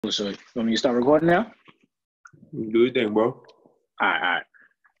So, you want me to start recording now? Do your thing, bro. All right.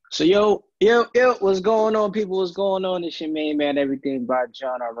 So, yo, what's going on, people? What's going on? It's your main man, Everything by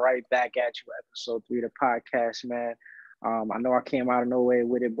John. I'm right back at you, episode 3 of the podcast, man. I know I came out of nowhere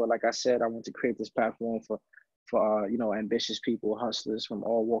with it, but like I said, I want to create this platform for ambitious people, hustlers from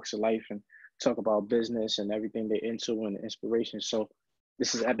all walks of life, and talk about business and everything they're into and inspiration. So,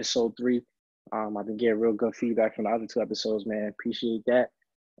 this is episode 3. I've been getting real good feedback from the other 2 episodes, man. Appreciate that.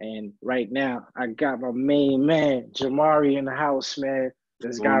 And right now, I got my main man, Jamari, in the house, man.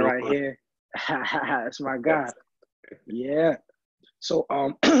 This guy right here, that's my guy. Yeah. So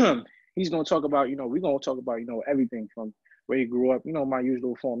he's gonna talk about, we're gonna talk about, everything from where he grew up, my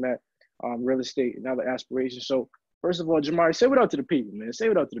usual format, real estate and other aspirations. So first of all, Jamari, say what up to the people, man. Say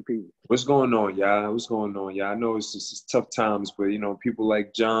what up to the people. What's going on, y'all? I know it's tough times, but people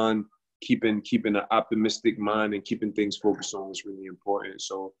like John keeping an optimistic mind and keeping things focused on is really important.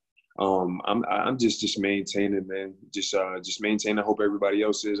 So I'm just maintaining, man. Just maintaining. I hope everybody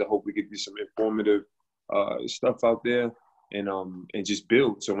else is. I hope we get some informative stuff out there and just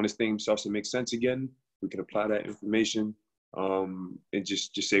build. So when this thing starts to make sense again, we can apply that information and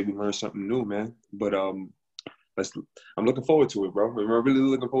just say we learned something new, man. But I'm looking forward to it, bro. I'm really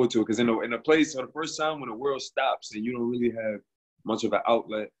looking forward to it because in a place for the first time when the world stops and you don't really have much of an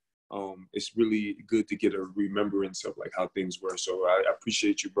outlet, it's really good to get a remembrance of like how things were. So I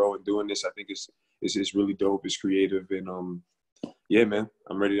appreciate you, bro, in doing this. I think it's really dope. It's creative, and yeah, man,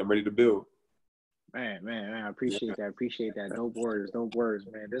 I'm ready to build. Man, I appreciate that. Appreciate that. Dope words,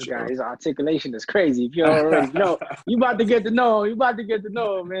 man. This guy, his articulation is crazy. If you already know, you about to get to know him,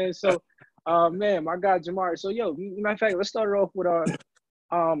 man. So, man, my guy Jamari. So, matter of fact, let's start it off with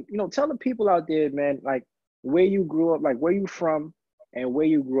tell the people out there, man, like where you grew up, like where you from. And where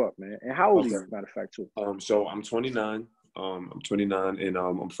you grew up, man, and how old are you? Matter of fact, too. So I'm 29. I'm 29, and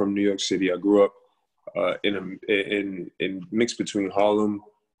I'm from New York City. I grew up in mixed between Harlem,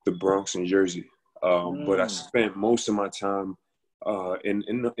 the Bronx, and Jersey. But I spent most of my time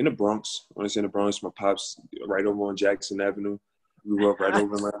in the Bronx. When I say in the Bronx, my pops right over on Jackson Avenue. Grew up right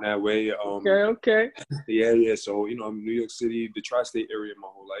over in that way. Okay. Yeah. So I'm in New York City, the tri-state area my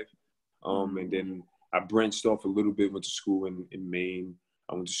whole life, and then I branched off a little bit, went to school in Maine.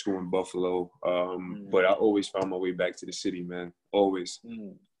 I went to school in Buffalo. But I always found my way back to the city, man. Always.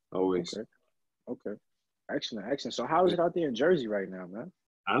 Always. Okay. Excellent. So how is it out there in Jersey right now, man?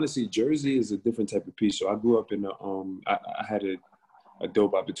 Honestly, Jersey is a different type of piece. So I grew up in I had a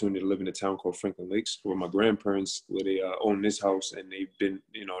dope opportunity to live in a town called Franklin Lakes where my grandparents, where they own this house, and they've been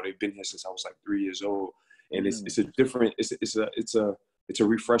here since I was like 3 years old. And it's a different, it's a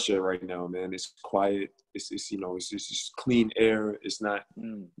refresher right now, man. It's quiet. It's just clean air. It's not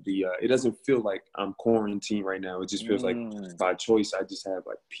it doesn't feel like I'm quarantined right now. It just feels like by choice, I just have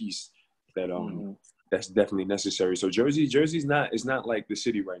like peace that that's definitely necessary. So Jersey's not like the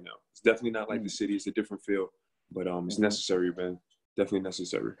city right now. It's definitely not like the city. It's a different feel, but it's necessary, man. Definitely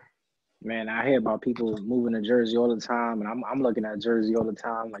necessary. Man, I hear about people moving to Jersey all the time, and I'm looking at Jersey all the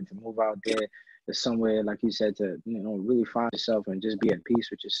time, like to move out there. It's somewhere, like you said, to really find yourself and just be at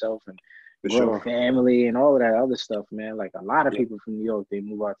peace with yourself and grow a family and all of that other stuff, man. Like a lot of people from New York, they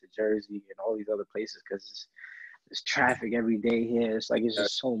move out to Jersey and all these other places because it's traffic every day here. It's like it's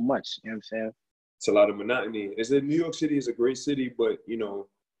just so much. You know what I'm saying? It's a lot of monotony. New York City is a great city, but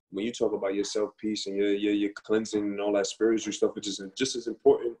when you talk about your self peace and your cleansing and all that spiritual stuff, which is just as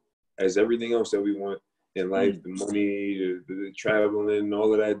important as everything else that we want in life, the money, the traveling,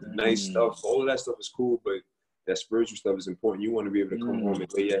 all of that nice stuff, all of that stuff is cool, but that spiritual stuff is important. You want to be able to come home and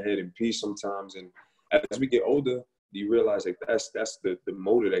lay your head in peace sometimes. And as we get older, you realize like that's the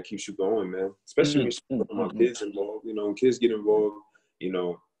motor that keeps you going, man. Especially when you my kids involved. When kids get involved,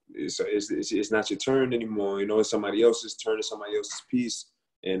 it's not your turn anymore. It's somebody else's turn, it's somebody else's piece.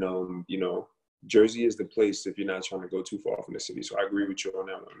 And Jersey is the place if you're not trying to go too far from the city. So I agree with you on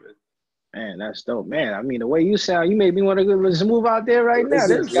that one, man. Man, that's dope, man. I mean, the way you sound, you made me want to go just move out there right now.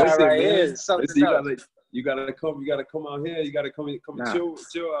 This guy right here is something else. You gotta come out here. You gotta come and chill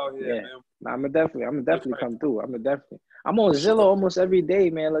out here, man. I'm definitely come through. I'm on Zillow almost every day,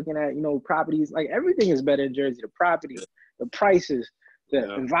 man. Looking at properties. Like everything is better in Jersey. The property, the prices,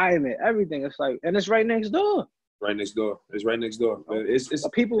 the environment, everything. It's like, and it's right next door. Right next door. It's right next door. It's a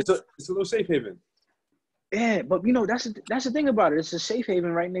little safe haven. Yeah, but that's the thing about it. It's a safe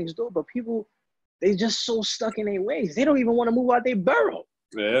haven right next door, but people, they just so stuck in their ways. They don't even want to move out their borough.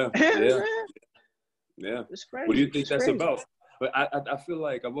 Yeah. It's crazy. What do you think that's about? But I feel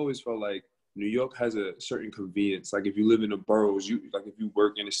like I've always felt like New York has a certain convenience. Like if you live in the boroughs, if you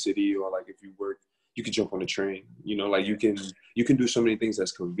work in a city or like if you work you can jump on a train. You know, like you can do so many things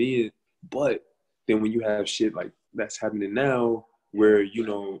that's convenient. But then when you have shit like that's happening now, where you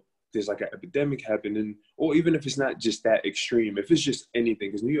know there's like an epidemic happening, or even if it's not just that extreme, if it's just anything,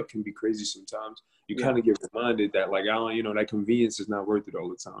 because New York can be crazy sometimes. You kind of get reminded that like, I don't, you know, that convenience is not worth it all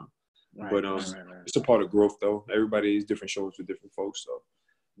the time. Right, But right. it's a part of growth though. Everybody is different shows for different folks, so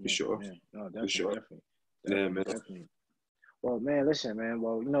for Yeah, sure. yeah. No, For sure. definitely. Yeah, man. Definitely. Well, man, listen, man.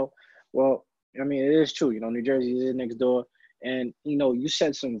 Well, well, I mean, it is true. You know, New Jersey is next door, and you know, you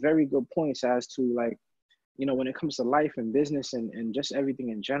said some very good points as to like, you know, when it comes to life and business and just everything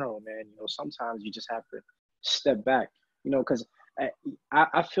in general, man. You know, sometimes you just have to step back. You know, because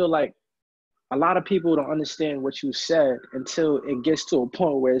I feel like a lot of people don't understand what you said until it gets to a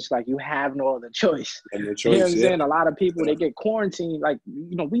point where it's like you have no other choice. And the You know what choice, I'm saying? A lot of people, they get quarantined. Like,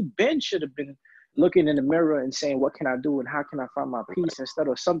 you know, we should have been looking in the mirror and saying, what can I do and how can I find my peace, instead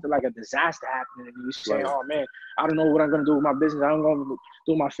of something like a disaster happening and you saying, oh man, I don't know what I'm going to do with my business. I'm going to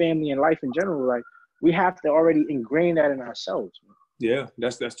do with my family and life in general. Like, we have to already ingrain that in ourselves. Man. Yeah,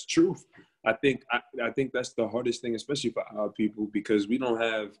 that's the truth. I think that's the hardest thing, especially for our people, because we don't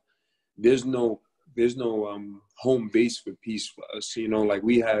have, there's no home base for peace for us. You know, like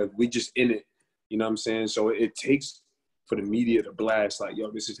we just in it. You know what I'm saying? So it takes for the media to blast like,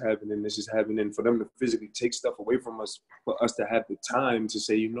 yo, this is happening, for them to physically take stuff away from us, for us to have the time to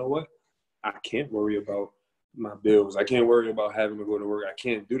say, you know what, I can't worry about my bills. I can't worry about having to go to work. I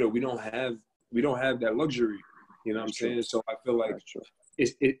can't do that. We don't have that luxury. You know what I'm saying? So I feel like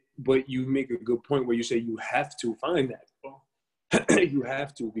but you make a good point where you say you have to find that. You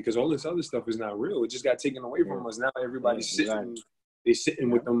have to, because all this other stuff is not real. It just got taken away from us. Now everybody's sitting. They're sitting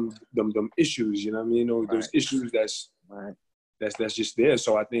with them issues. You know what I mean? You know, those issues that's just there.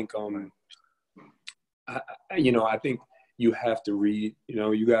 So I think I think you have to read. You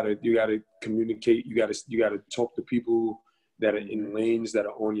know, you gotta communicate. You gotta talk to people that are in lanes that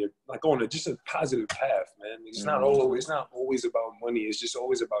are on just a positive path, man. It's not always about money. It's just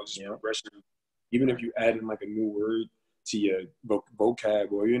always about just progression. Even if you add in like a new word to your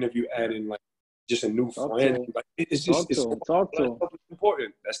vocab, or even if you add in like just a new friend, like it's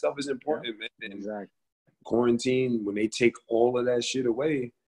important. That stuff is important, man. And exactly. Quarantine, when they take all of that shit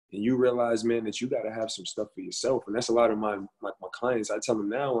away, and you realize, man, that you got to have some stuff for yourself. And that's a lot of my clients. I tell them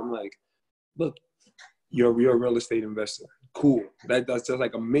now, I'm like, look, you're a real estate investor. Cool. That's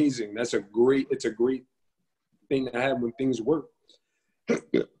like amazing. It's a great thing to have when things work.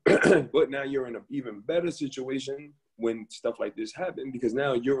 But now you're in an even better situation when stuff like this happen, because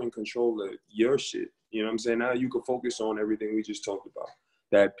now you're in control of your shit. You know what I'm saying? Now you can focus on everything we just talked about.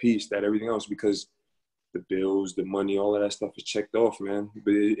 That peace, that everything else, because the bills, the money, all of that stuff is checked off, man.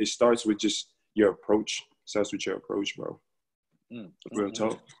 But it starts with just your approach. It starts with your approach, bro. Real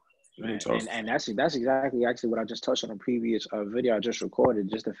talk. And that's exactly actually what I just touched on a previous video I just recorded.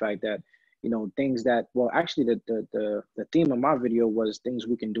 Just the fact that, you know, things that, well, actually the theme of my video was things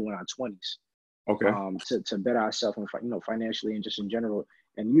we can do in our 20s. Okay. To better ourselves, and you know, financially and just in general.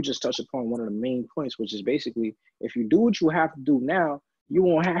 And you just touched upon one of the main points, which is basically, if you do what you have to do now, you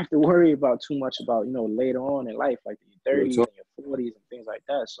won't have to worry about too much about, you know, later on in life, like in your 30s and your 40s and things like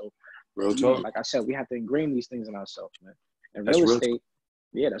that. So, real talk. Like I said, we have to ingrain these things in ourselves, man. And real estate,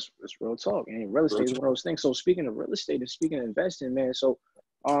 that's real talk. And real estate is one of those things. So speaking of real estate and speaking of investing, man, so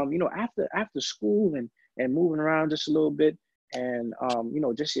you know, after school and moving around just a little bit, and you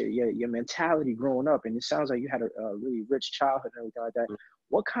know, just your mentality growing up, and it sounds like you had a really rich childhood and everything like that.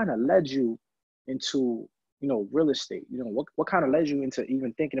 What kind of led you into, you know, real estate? You know, what kind of led you into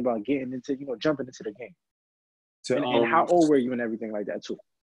even thinking about getting into, you know, jumping into the game? And how old were you and everything like that too?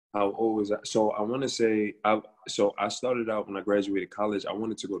 How old was I? So I want to say, I started out when I graduated college. I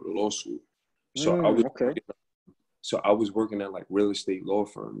wanted to go to law school. So I was working at like real estate law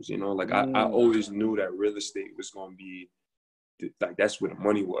firms, you know, like I always knew that real estate was going to be like, that's where the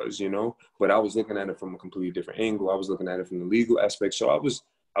money was, you know, but I was looking at it from a completely different angle. I was looking at it from the legal aspect. So I was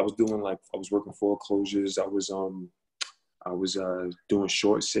working foreclosures. I was doing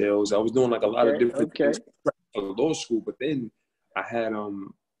short sales. I was doing like a lot of different things for law school. But then I had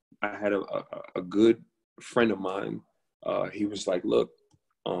a good friend of mine. He was like, look,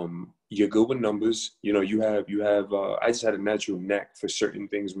 you're good with numbers. You know, you have, I just had a natural knack for certain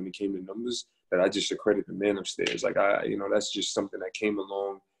things when it came to numbers that I just accredit the man upstairs. Like that's just something that came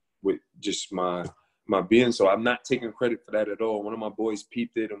along with just my being. So I'm not taking credit for that at all. One of my boys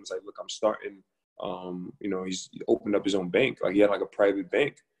peeped it and was like, look, I'm starting, you know, he opened up his own bank. Like he had like a private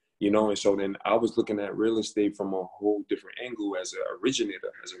bank, you know? And so then I was looking at real estate from a whole different angle as an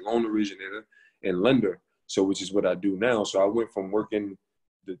originator, as a loan originator and lender. So which is what I do now. So I went from working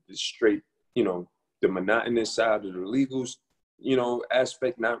the straight, you know, the monotonous side of the legals, you know,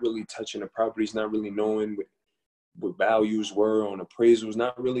 aspect, not really touching the properties, not really knowing what values were on appraisals,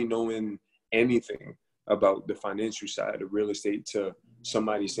 not really knowing anything about the financial side of real estate, to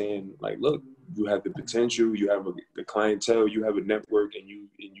somebody saying like, look, you have the potential, you have the clientele, you have a network, and you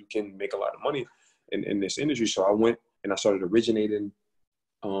can make a lot of money in this industry. So I went and I started originating,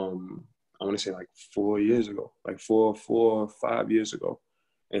 I want to say like 4 years ago, like four or 5 years ago.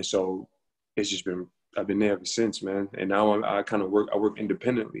 And so it's just been, I've been there ever since, man. And now I kind of I work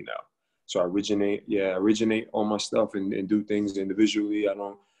independently now. So I originate all my stuff and do things individually. I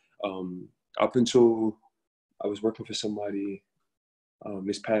don't, up until I was working for somebody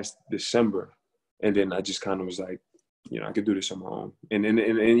this past December. And then I just kind of was like, you know, I could do this on my own. And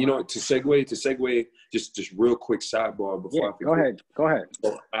you know, to segue, just real quick sidebar before I forget. Go ahead.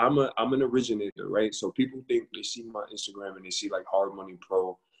 So I'm an originator, right? So people think, they see my Instagram and they see like Hard Money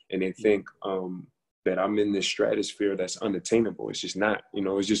Pro, and they think that I'm in this stratosphere that's unattainable. It's just not, you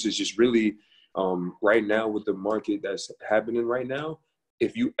know, it's just really right now with the market that's happening right now.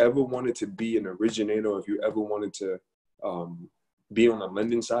 If you ever wanted to be an originator, or if you ever wanted to be on the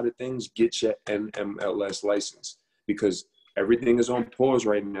lending side of things, get your NMLS license, because everything is on pause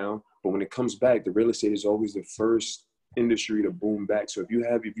right now. But when it comes back, the real estate is always the first industry to boom back. So if you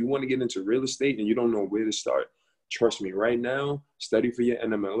want to get into real estate and you don't know where to start, trust me, right now, study for your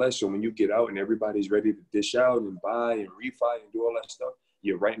NMLS. So when you get out and everybody's ready to dish out and buy and refi and do all that stuff,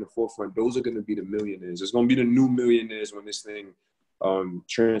 you're right in the forefront. Those are going to be the millionaires. It's going to be the new millionaires when this thing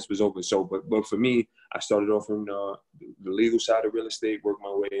transfers over. So, but for me, I started off from the legal side of real estate, worked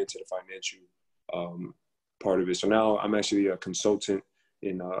my way into the financial part of it. So now I'm actually a consultant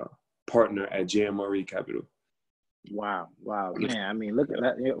and partner at Jamari Capital. Wow, man. I mean, look at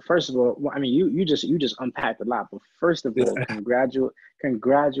that. You know, first of all, I mean, you just unpacked a lot. But first of all,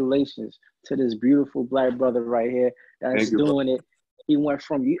 congratulations to this beautiful Black brother right here that's doing it. He went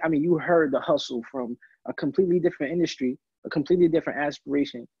from you. I mean, you heard the hustle from a completely different industry, a completely different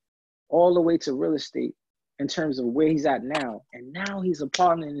aspiration, all the way to real estate in terms of where he's at now. And now he's a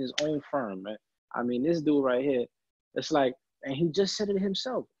partner in his own firm, man. I mean, this dude right here, it's like, and he just said it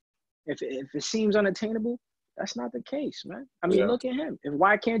himself. If it seems unattainable, that's not the case, man. I mean, look at him. And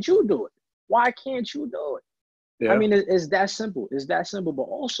why can't you do it? Why can't you do it? Yeah. I mean, it's that simple. It's that simple. But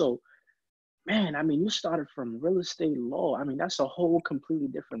also, man, I mean, you started from real estate law. I mean, that's a whole completely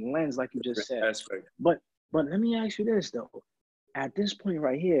different lens, like you just said. But let me ask you this, though. At this point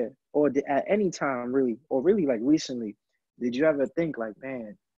right here, or at any time, really, or really like recently, did you ever think like,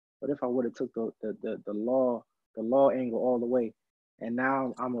 man, what if I would have took the law angle all the way? And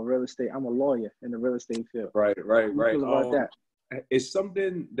now I'm a lawyer in the real estate field. Right. How do you feel about that? It's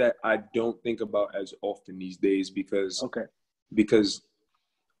something that I don't think about as often these days because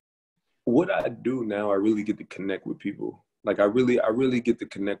what I do now, I really get to connect with people. Like I really get to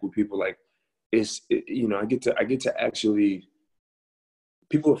connect with people. Like you know, I get to actually,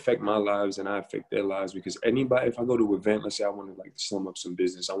 people affect my lives and I affect their lives, because anybody, if I go to an event, let's say I want to like sum up some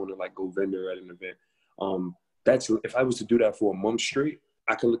business, I want to like go vendor at an event. That's, if I was to do that for a month straight,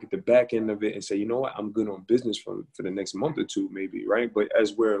 I could look at the back end of it and say, you know what, I'm good on business for the next month or two, maybe, right? But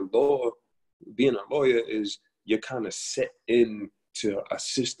as being a lawyer is, you're kind of set into a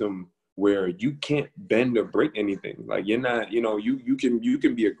system where you can't bend or break anything. Like you're not, you know, you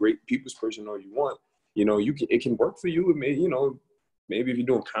can be a great people's person all you want. You know, it can work for you. It may, you know, maybe if you're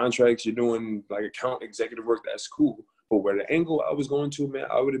doing contracts, you're doing like account executive work, that's cool. But where the angle I was going to, man,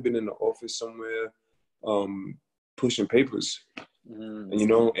 I would have been in the office somewhere, pushing papers, you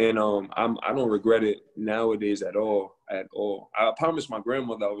know, and I don't regret it nowadays at all. I promised my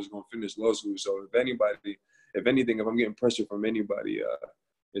grandmother I was going to finish law school. So if anything, if I'm getting pressure from anybody,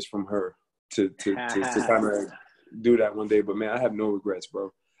 it's from her to kind of do that one day. But man, I have no regrets,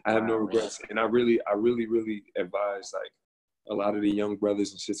 bro. I have no regrets, and I really advise like a lot of the young brothers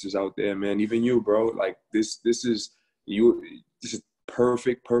and sisters out there, man. Even you, bro. Like this is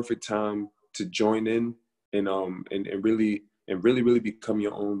perfect time to join in and really become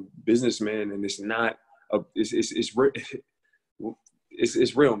your own businessman. And it's not it's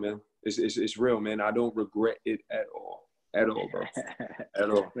real, man. It's real, man. I don't regret it at all, bro. At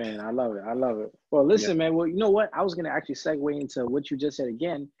all. Man, I love it. Well, listen, man. Well, you know what? I was gonna actually segue into what you just said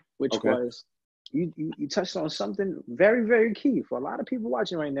again, which was you touched on something very, very key for a lot of people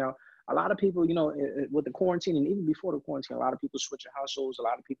watching right now. A lot of people, you know, with the quarantine and even before the quarantine, a lot of people switching households, a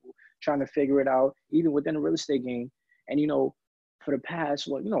lot of people trying to figure it out, even within the real estate game. And, you know, for the past,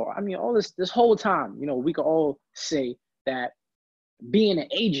 well, you know, I mean, all this whole time, you know, we could all say that being an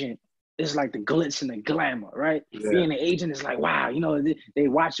agent it's like the glitz and the glamour, right? Yeah. Being an agent is like, wow, you know, they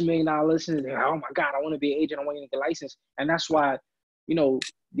watch $1 Million listens. They're like, oh my God, I want to be an agent. I want to get a license. And that's why, you know,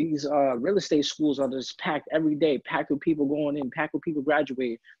 these real estate schools are just packed every day, packed with people going in, packed with people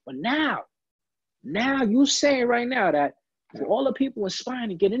graduating. But now you saying right now that for all the people aspiring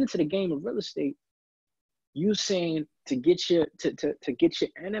to get into the game of real estate, you saying to get your get your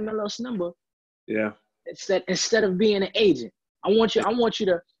NMLS number, yeah, instead of being an agent. I want you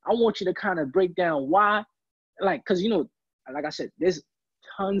to kind of break down why, like, because, you know, like I said, there's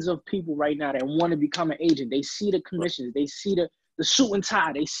tons of people right now that want to become an agent. They see the commissions, they see the suit and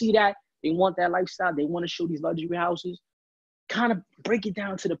tie, they see that, they want that lifestyle, they want to show these luxury houses. Kind of break it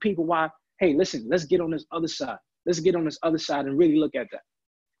down to the people why, hey, listen, let's get on this other side. Let's get on this other side and really look at that.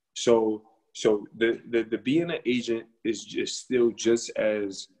 So the being an agent is still just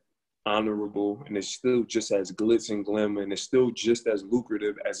as honorable, and it's still just as glitz and glamour, and it's still just as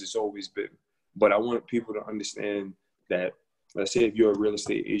lucrative as it's always been. But I want people to understand that, let's say if you're a real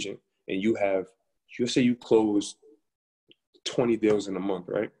estate agent and you'll say you close 20 deals in a month,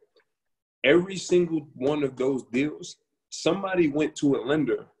 right? Every single one of those deals, somebody went to a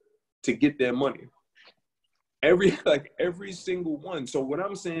lender to get their money. Every single one. So what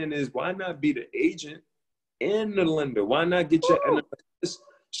I'm saying is, why not be the agent and the lender? Why not get your NMLS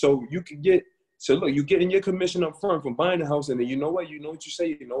so you can get, so look, you're getting your commission up front from buying the house, and then you know what you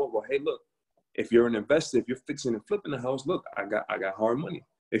say, you know what, well, hey, look, if you're an investor, if you're fixing and flipping the house, look, I got hard money.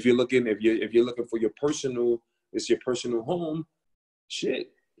 If you're looking for your personal home,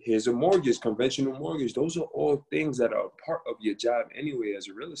 shit, here's a mortgage, conventional mortgage. Those are all things that are part of your job anyway as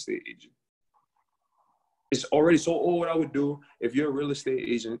a real estate agent. It's already, so all what I would do if you're a real estate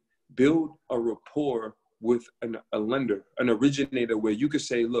agent, build a rapport with a lender, an originator, where you could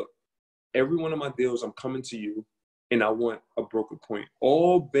say, look, every one of my deals, I'm coming to you and I want a broker point.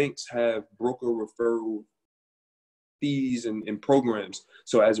 All banks have broker referral fees and programs.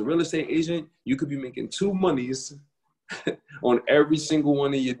 So as a real estate agent, you could be making two monies on every single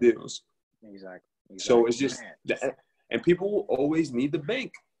one of your deals. Exactly. So it's just that, and people will always need the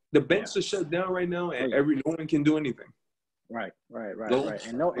bank. The banks are shut down right now, and no one can do anything. Right.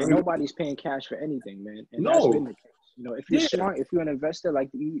 And nobody's paying cash for anything, man. And that's been the case. You know, if you're smart, if you're an investor, like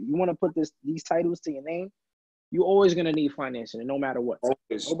you want to put these titles to your name, you're always gonna need financing, and no matter what.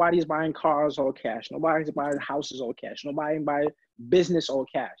 Always. Nobody's buying cars all cash. Nobody's buying houses all cash. Nobody buying business all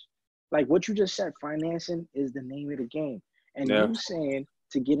cash. Like what you just said, financing is the name of the game. And you saying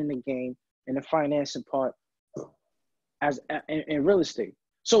to get in the game and the financing part in real estate.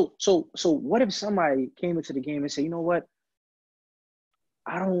 So what if somebody came into the game and said, you know what?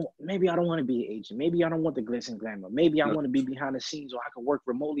 Maybe I don't want to be an agent. Maybe I don't want the glitz and glamour. Maybe I want to be behind the scenes, or I could work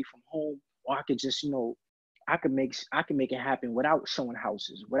remotely from home, or I could just, I can make it happen without showing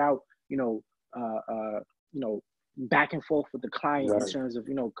houses, without, back and forth with the client in terms of,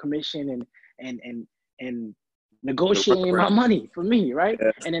 commission and negotiating my money for me, right?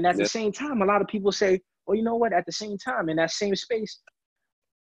 And then at the same time, a lot of people say, well, you know what? At the same time, in that same space,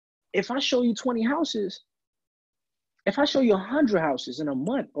 if I show you 20 houses, if I show you 100 houses in a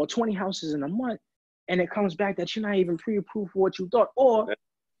month or 20 houses in a month, and it comes back that you're not even pre-approved for what you thought, or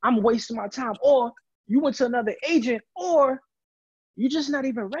I'm wasting my time, or you went to another agent, or you're just not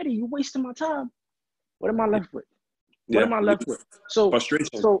even ready, you're wasting my time, what am I left with? What am I left with? So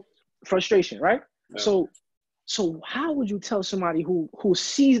frustration, right? Yeah. So how would you tell somebody who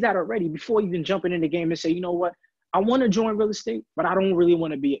sees that already before even jumping in the game and say, you know what, I want to join real estate, but I don't really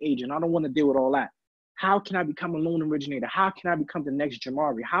want to be an agent. I don't want to deal with all that. How can I become a loan originator? How can I become the next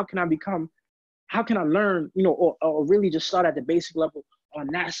Jamari? How can I learn, or really just start at the basic level on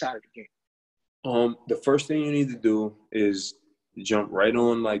that side of the game? The first thing you need to do is jump right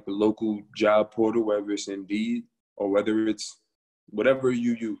on like the local job portal, whether it's Indeed or whether it's whatever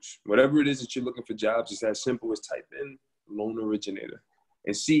you use. Whatever it is that you're looking for jobs, it's as simple as type in loan originator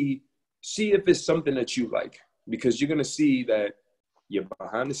and see if it's something that you like, because you're going to see that you're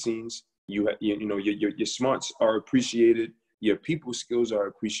behind the scenes. Your smarts are appreciated, your people skills are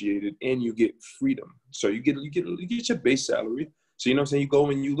appreciated, and you get freedom. So you get your base salary. So you know what I'm saying? You go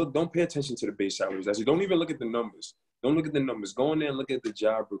and you look, don't pay attention to the base salaries. Actually, don't even look at the numbers. Don't look at the numbers. Go in there and look at the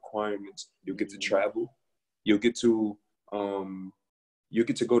job requirements. You'll get to travel. You'll get to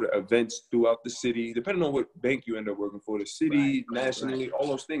go to events throughout the city, depending on what bank you end up working for, the city, nationally, all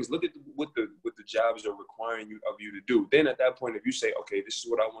those things. Look at what the jobs are requiring of you to do. Then at that point, if you say, okay, this is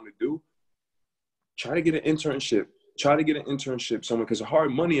what I want to do, try to get an internship. Try to get an internship somewhere, because a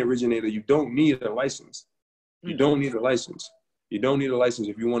hard money originator, you don't need a license. You don't need a license. You don't need a license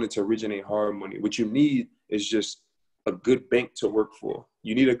if you wanted to originate hard money. What you need is just a good bank to work for.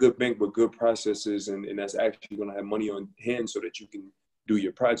 You need a good bank with good processes, and that's actually going to have money on hand so that you can do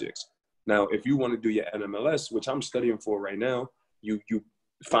your projects. Now, if you want to do your NMLS, which I'm studying for right now, you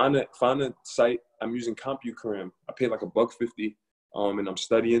find a site. I'm using CompuCram. I pay like $150, and I'm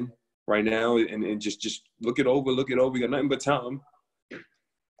studying right now, and just look it over. We got nothing but time.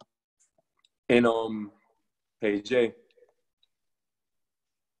 And hey Jay.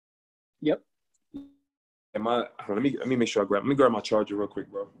 Yep. Let me make sure let me grab my charger real quick,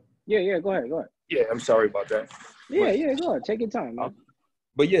 bro. Yeah, go ahead. Yeah, I'm sorry about that. Yeah, go ahead. Take your time, man.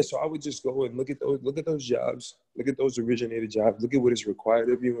 But yeah, so I would just go and look at those jobs, look at those originated jobs, look at what is required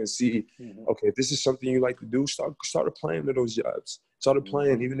of you, and see, okay, if this is something you like to do, start applying to those jobs. Start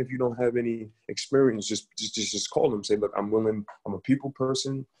applying, even if you don't have any experience. Just call them. Say, look, I'm willing. I'm a people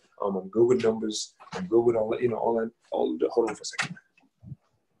person. I'm good with numbers. I'm good with all that. Hold on for a second.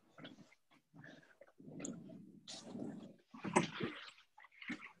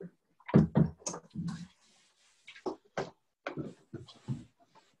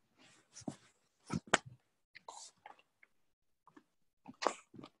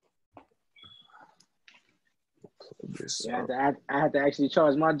 Yeah, I had to actually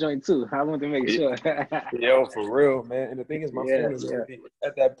charge my joint too. I want to make sure. Yo, for real, man. And the thing is, my phone is already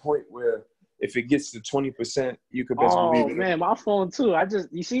at that point where if it gets to 20%, you could best believe it. Oh man, my phone too. I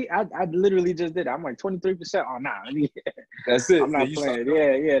literally just did it. I'm like 23%. Oh nah. That's it. I'm not playing.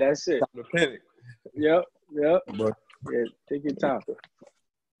 Yeah, that's it. Time to panic. Yep. But yeah, take your time.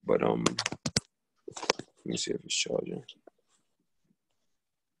 But let me see if it's charging.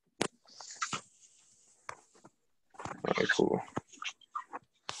 All right, cool.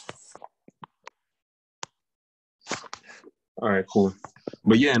 All right, cool.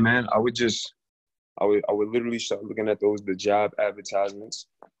 But yeah, man, I would literally start looking at the job advertisements,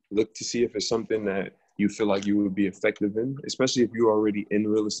 look to see if it's something that you feel like you would be effective in, especially if you're already in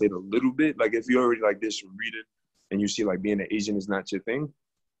real estate a little bit. Like if you're already like this, read it, and you see like being an agent is not your thing.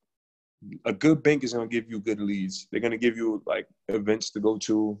 A good bank is going to give you good leads. They're going to give you like events to go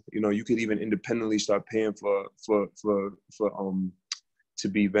to. You could even independently start paying for to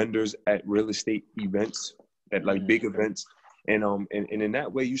be vendors at real estate events, at like big events. And in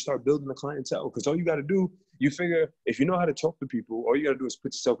that way you start building the clientele, because all you got to do, you figure if you know how to talk to people, all you got to do is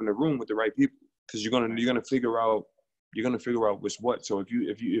put yourself in a room with the right people, because you're going to figure out what's what. So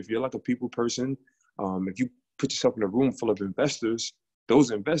if you're like a people person, if you put yourself in a room full of investors,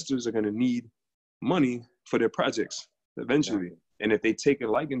 those investors are going to need money for their projects eventually. Exactly. And if they take a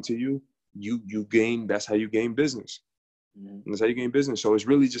liking to you, you gain. That's how you gain business. That's how you gain business. So it's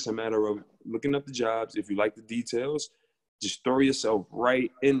really just a matter of looking up the jobs. If you like the details, just throw yourself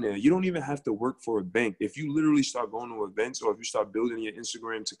right in there. You don't even have to work for a bank. If you literally start going to events, or if you start building your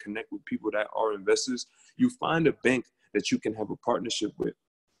Instagram to connect with people that are investors, you find a bank that you can have a partnership with,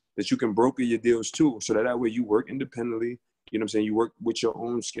 that you can broker your deals to, so that way you work independently. You know what I'm saying? You work with your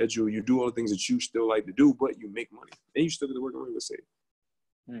own schedule. You do all the things that you still like to do, but you make money. And you still get to work on real estate.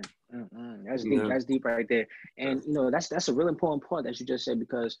 That's deep. That's deep right there. And that's a really important point that you just said,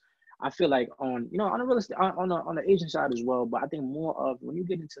 because I feel like on the real estate, on the agent side as well, but I think more of when you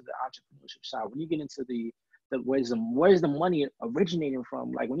get into the entrepreneurship side, when you get into the where's the money originating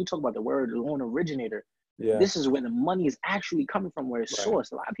from? Like when you talk about the word loan originator, this is where the money is actually coming from, where it's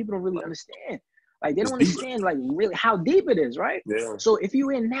sourced. A lot of people don't really understand. Like they don't understand like really how deep it is, right? Yeah. So if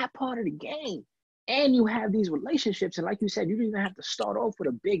you're in that part of the game and you have these relationships, and like you said, you don't even have to start off with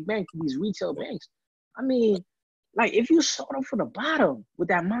a big bank, these retail banks. I mean, like if you start off from the bottom with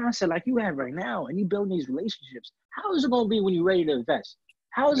that mindset like you have right now, and you build these relationships, how is it going to be when you're ready to invest?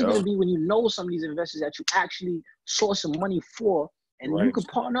 How is it going to be when you know some of these investors that you actually source some money for, and you can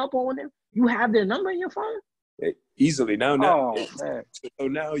partner up on them? You have their number in your phone? Easily. So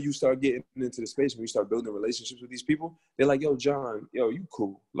now you start getting into the space when you start building relationships with these people. They're like, yo, John, you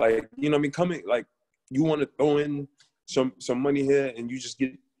cool. Like, you know what I mean? Coming, like, you want to throw in some money here, and you just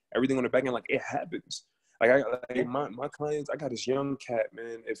get everything on the back end. Like, it happens. Like, my clients, I got this young cat,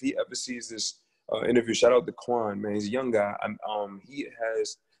 man. If he ever sees this interview, shout out to Quan, man. He's a young guy. How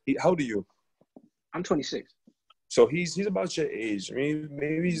old are you? I'm 26. So he's about your age. I mean,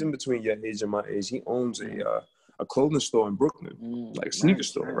 maybe he's in between your age and my age. He owns a clothing store in Brooklyn, like a sneaker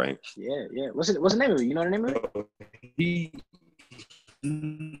store, right? Yeah. What's the name of it? You know the name of it?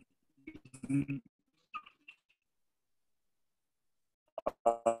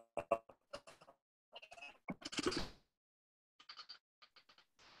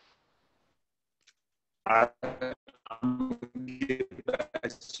 I'm gonna get back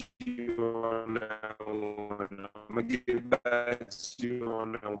to you on that one. I'm gonna get back to you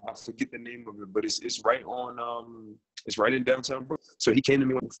on I forget the name of it, but it's right on it's right in downtown Brooklyn. So he came to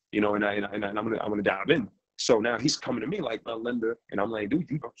me, you know, and I'm gonna dive in. So now he's coming to me like a lender, and I'm like, dude,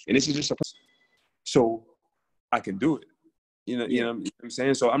 you know, and this is just so I can do it. You know what I'm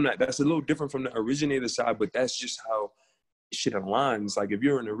saying? So I'm not. That's a little different from the originator side, but that's just how shit aligns. Like if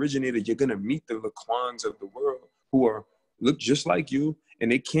you're an originator, you're gonna meet the Laquans of the world who look just like you,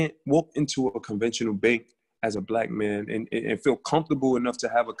 and they can't walk into a conventional bank as a black man and feel comfortable enough to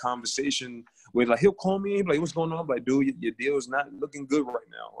have a conversation with, like, he'll call me and be like, what's going on? I'm like, dude, your deal is not looking good right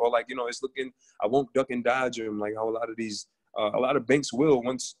now. Or like, you know, it's looking, I won't duck and dodge him. Like how a lot of banks will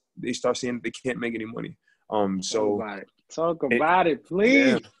once they start seeing that they can't make any money. Talk about it,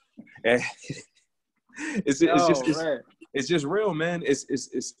 please. Yeah. It's just real, man.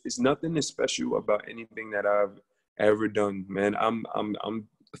 It's nothing is special about anything that I've ever done, man.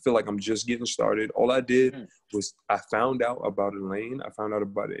 I feel like I'm just getting started. All I did was I found out about a lane. I found out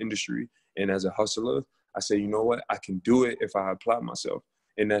about the industry. And as a hustler, I said, you know what? I can do it if I apply myself.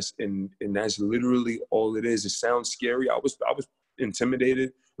 And that's literally all it is. It sounds scary. I was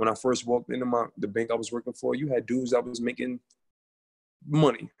intimidated when I first walked into the bank I was working for. You had dudes that was making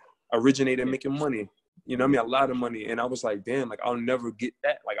money, originated making money. You know what I mean? A lot of money. And I was like, damn, like I'll never get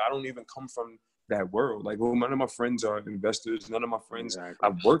that. Like I don't even come from that world. Like, well, none of my friends are investors. None of my friends.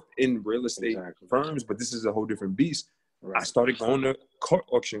 I've worked in real estate firms, but this is a whole different beast. Right. I started going to car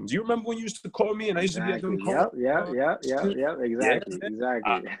auctions. You remember when you used to call me and I used to be at them car? Exactly. I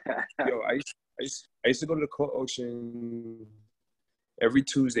used to go to the car auction every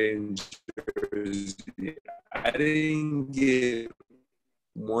Tuesday in Jersey. I didn't get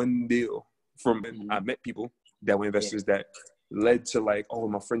one deal from. I met people that were investors that led to like, oh,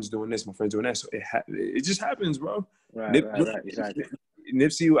 my friend's doing this, my friend's doing that. So it just happens, bro. Right, exactly.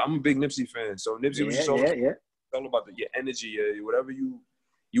 Nipsey, I'm a big Nipsey fan. So Nipsey was just all about your energy, whatever you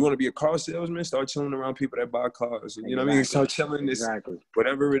want to be a car salesman, start chilling around people that buy cars. You know what I mean? Start chilling.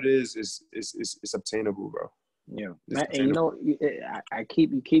 Whatever it is, it's obtainable, bro. Yeah, and you know, you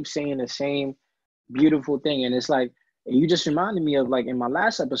keep saying the same beautiful thing, and it's like you just reminded me of like in my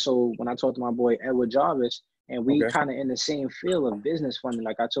last episode when I talked to my boy Edward Jarvis, and we kind of in the same field of business funding,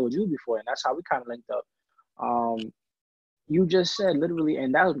 like I told you before, and that's how we kind of linked up. You just said literally,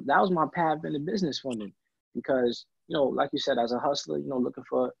 and that was my path into business funding, because you know, like you said, as a hustler, you know, looking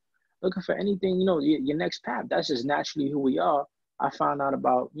for anything, you know, your next path. That's just naturally who we are. I found out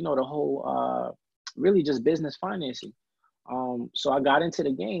about, you know, the whole really just business financing. So I got into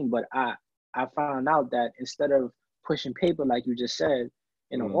the game, but I found out that instead of pushing paper, like you just said,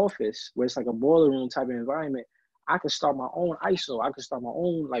 in an office where it's like a boiler room type of environment, I could start my own ISO. I could start my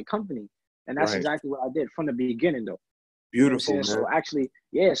own like company. And that's exactly what I did from the beginning though. Beautiful, man. So actually,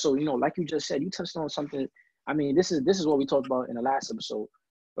 so, you know, like you just said, you touched on something. I mean, this is what we talked about in the last episode.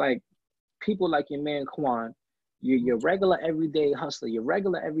 Like people like your man Quan, your regular everyday hustler, your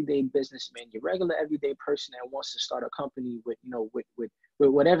regular everyday businessman, your regular everyday person that wants to start a company with, you know, with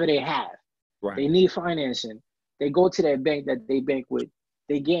whatever they have. Right. They need financing. They go to that bank that they bank with.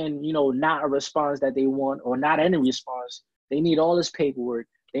 They getting, you know, not a response that they want or not any response. They need all this paperwork.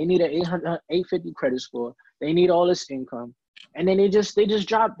 They need an 850 credit score. They need all this income. And then they just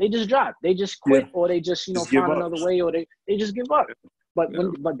drop. They just quit or they just, you know, find another way, or they just give up. But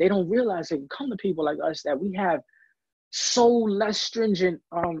but they don't realize they come to people like us that we have so less stringent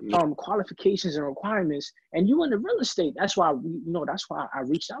qualifications and requirements. And you in the real estate, that's why I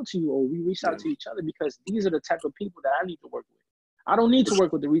reached out to you, or we reached out to each other, because these are the type of people that I need to work with. I don't need to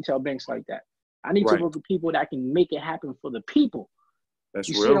work with the retail banks like that. I need to work with people that can make it happen for the people. That's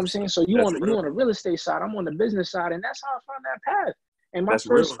you real. See what I'm saying? So you on the real estate side, I'm on the business side, and that's how I found that path. And my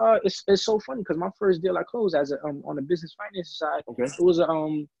first, it's so funny because my first deal I closed as on the business finance side,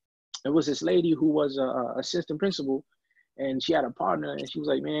 it was this lady who was a assistant principal, and she had a partner, and she was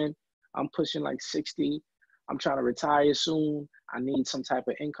like, man, I'm pushing like 60. I'm trying to retire soon. I need some type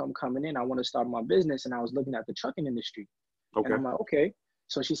of income coming in. I want to start my business. And I was looking at the trucking industry. And I'm like, okay.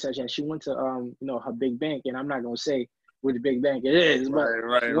 So she said, she went to, you know, her big bank, and I'm not going to say which big bank it is, but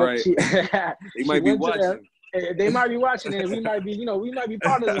they might be watching. They might be watching, and we might be, you know, we might be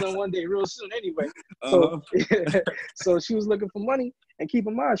partners with them one day real soon anyway. So she was looking for money, and keep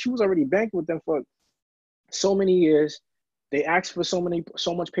in mind, she was already banking with them for so many years. They asked for so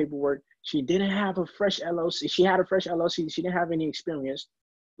much paperwork. She didn't have a fresh LLC. She had a fresh LLC. She didn't have any experience.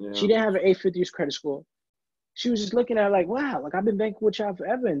 Yeah. She didn't have an 850 credit score. She was just looking at it like, wow, like I've been banking with y'all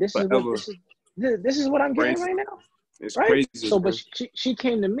forever, and this is what I'm getting right now. It's crazy. So, but she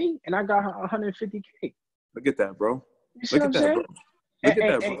came to me, and I got her 150K. Look at that, bro. You see what I'm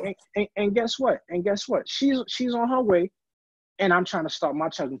saying? And guess what? She's on her way and I'm trying to start my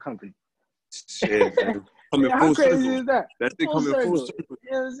trucking company. Shit, man. Coming How full crazy circle. is that? That's it, Full coming full circle. circle.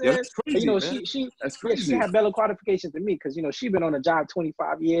 You know what I'm Yeah, saying? that's But, crazy, she man. That's yeah, crazy. she had better qualifications than me because she been on the job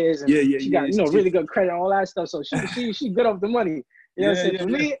 25 years and Yeah. she got really good credit and all that stuff. So she good off the money. You know what I'm saying? For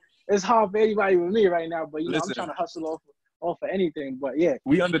me, it's hard for anybody with me right now. But I'm trying to hustle off of anything. But yeah,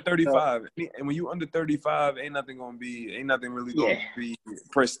 we under 35, and when you under 35, ain't nothing really gonna be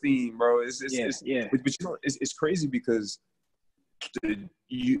pristine, bro. It's But you know, it's crazy because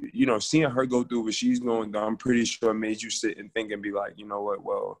seeing her go through what she's going through, I'm pretty sure made you sit and think and be like, you know what?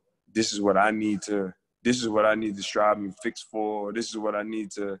 Well, this is what I need to strive and fix for. This is what I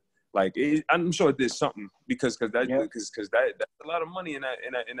need to like. I'm sure there's something because that's a lot of money in that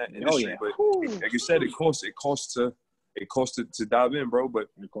industry. But like you said, it costs to dive in, bro. But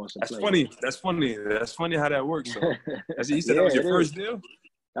that's funny. That's funny how that works. So you said that was your first deal.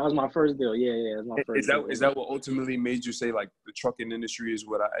 That was my first deal. Yeah, it was my first deal. Is that what ultimately made you say like the trucking industry is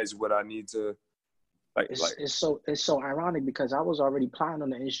what I need to like? It's so ironic because I was already planning on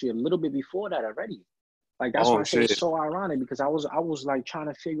the industry a little bit before that already. Like that's why I say it's so ironic because I was like trying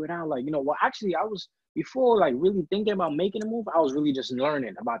to figure it out. Like actually I was before like really thinking about making a move. I was really just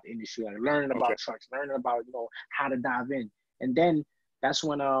learning about the industry, like learning about trucks, learning about how to dive in, and then that's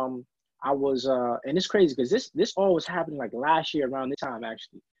when I was and it's crazy because this all was happening like last year around this time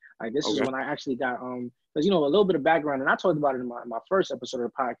actually. Like this is when I actually got because a little bit of background, and I talked about it in my first episode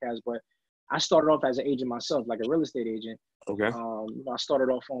of the podcast, but I started off as an agent myself, like a real estate agent. Okay. I started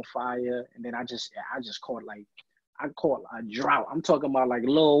off on fire, and then I just caught a drought. I'm talking about like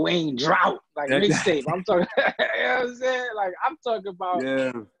Lil Wayne drought, like mixtape. I'm talking, you know what I'm saying? Like I'm talking about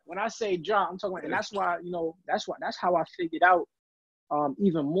when I say drought, I'm talking about, and that's why that's how I figured out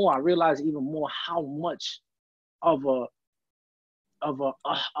even more. I realized even more how much of a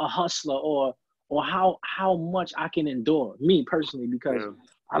hustler or how much I can endure, me personally, because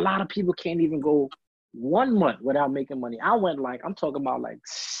a lot of people can't even go 1 month without making money. I went I'm talking about like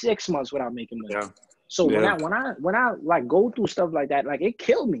 6 months without making money. Yeah. So when I like go through stuff like that, like it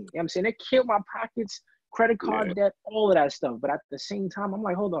killed me. You know what I'm saying? It killed my pockets, credit card debt, all of that stuff. But at the same time, I'm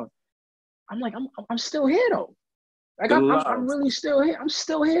like, hold on. I'm like, I'm still here though. Like I'm really still here. I'm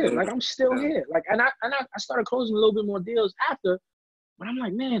still here. Like I'm still here. Like and I started closing a little bit more deals after. But I'm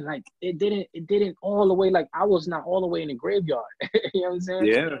like, man, like it didn't all the way, like I was not all the way in the graveyard. You know what I'm saying?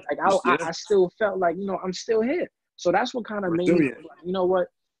 Yeah. Like I still felt like, I'm still here. So that's what kind of made me, you know what?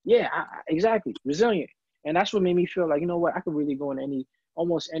 Yeah, exactly. Resilient. And that's what made me feel like, you know what? I could really go in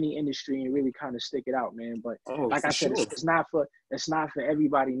almost any industry and really kind of stick it out, man. But like I said, it's not for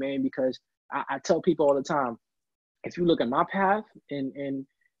everybody, man, because I tell people all the time, if you look at my path in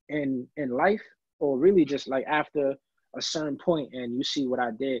life, or really just like after a certain point and you see what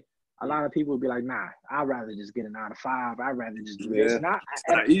I did, a lot of people would be like, nah, I'd rather just get a 9 to 5. I'd rather just do this. And it's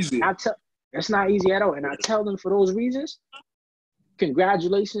not easy. It's not easy at all. And I tell them for those reasons,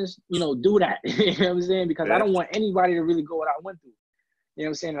 congratulations, do that. You know what I'm saying? Because I don't want anybody to really go what I went through. You know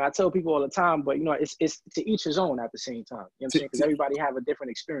what I'm saying? And I tell people all the time, but it's to each his own at the same time. You know what I'm saying? Because everybody have a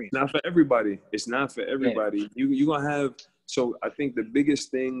different experience. Not for everybody. It's not for everybody. Yeah. You're going to have, so I think the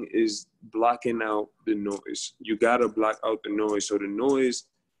biggest thing is blocking out the noise. You got to block out the noise. So the noise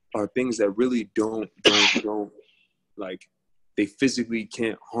are things that really don't like, they physically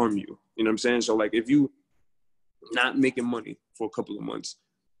can't harm you. You know what I'm saying? So like if you not making money for a couple of months,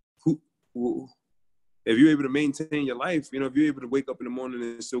 if you're able to maintain your life, if you're able to wake up in the morning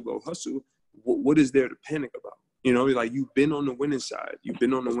and still go hustle, what is there to panic about? Like you've been on the winning side.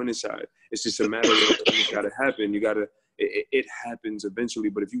 It's just a matter of it's got to happen. It happens eventually.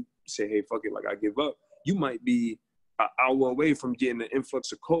 But if you say, hey, fuck it, like I give up, you might be an hour away from getting an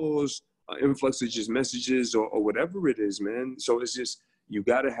influx of calls, an influx of just messages or whatever it is, man. So it's just, you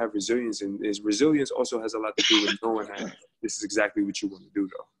got to have resilience. And resilience also has a lot to do with knowing that this is exactly what you want to do,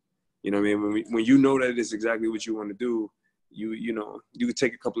 though. You know what I mean? When you know that it's exactly what you want to do, you could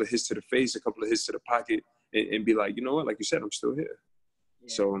take a couple of hits to the face, a couple of hits to the pocket, and be like, you know what? Like you said, I'm still here.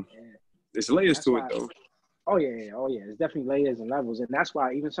 There's layers to it, though. Oh yeah. There's definitely layers and levels, and that's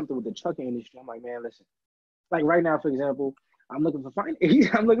why even something with the trucking industry, I'm like, man, listen. Like right now, for example, I'm looking for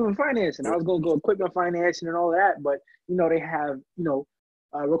financing. I was gonna go equipment financing and all of that, but they have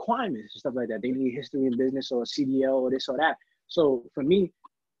requirements and stuff like that. They need history in business or a CDL or this or that. So for me,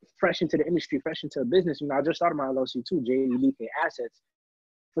 fresh into the industry, fresh into a business, I just started my LLC too, JDBK Assets.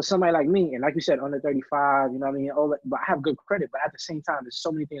 For somebody like me, and like you said, under 35, all that, but I have good credit. But at the same time, there's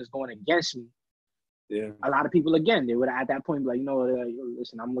so many things going against me. Yeah. A lot of people, again, they would at that point be like,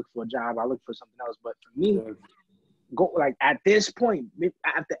 listen, I'm looking for a job. I look for something else. But for me, go like at this point,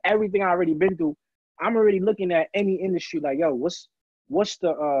 after everything I already been through, I'm already looking at any industry like, yo, what's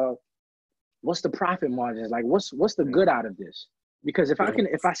the profit margins? Like, what's the good out of this? Because if I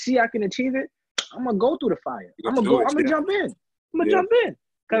see I can achieve it, I'm gonna go through the fire. I'm gonna jump in. I'm gonna jump in.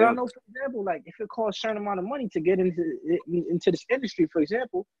 Because I know, for example, like if it costs a certain amount of money to get into this industry, for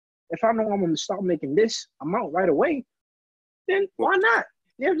example, if I know I'm gonna start making this amount right away, then why not?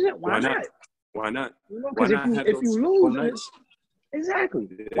 You know what I'm saying? Why not? Why not? You know, because if you lose, exactly.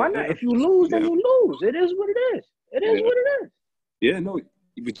 Why not? If you lose, then you lose. It is what it is. It is what it is. Yeah, no,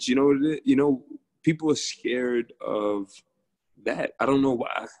 but you know what it is? You know, people are scared of that. I don't know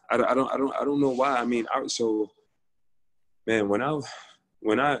why. I don't know why. I mean, man, when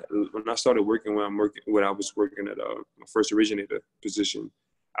I started working, when I was working at my first originator position,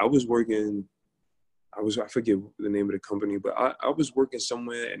 I forget the name of the company, but I was working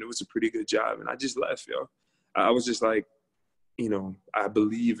somewhere and it was a pretty good job, and I just left, yo. I was just like, you know, I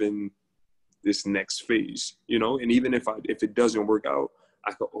believe in this next phase, you know, and even if it doesn't work out,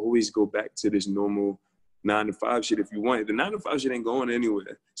 I could always go back to this normal 9-to-5 shit if you want. The 9-to-5 shit ain't going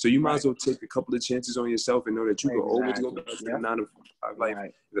anywhere, so you might as well take a couple of chances on yourself and know that you can always go back to the 9-to-5 life.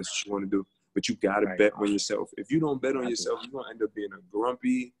 If that's what you want to do, but you gotta bet on yourself. If you don't bet on yourself, you're gonna end up being a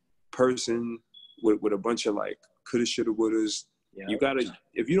grumpy person with a bunch of like coulda, shoulda, wouldas. You gotta,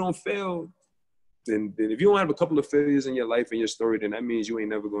 if you don't fail, then if you don't have a couple of failures in your life and your story, then that means you ain't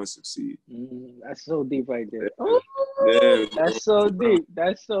never going to succeed. That's so deep right there. Oh, that's so deep.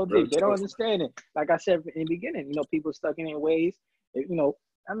 That's so deep. They don't understand it. Like I said in the beginning, you know, people stuck in their ways. You know,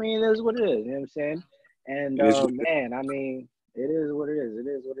 I mean, it is what it is. You know what I'm saying? And man, I mean, it is what it is. It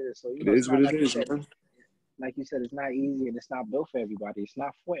is what it is. So you know, it's not, like you said, it's not easy and it's not built for everybody. It's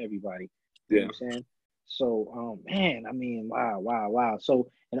not for everybody. You know what I'm saying? So, man, I mean, wow.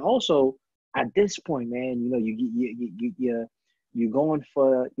 So, and also at this point, man, you know, you're going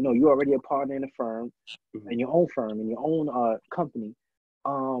for, you know, you're already a partner in a firm, in your own firm, in your own company.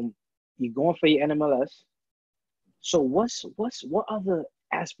 You're going for your NMLS. So, what other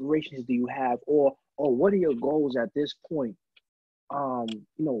aspirations do you have, or what are your goals at this point? You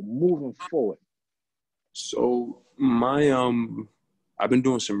know, moving forward. So I've been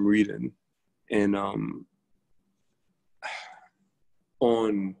doing some reading, and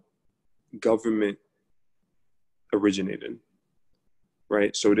on government originating,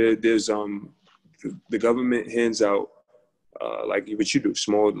 right? So there's the government hands out like what you do, a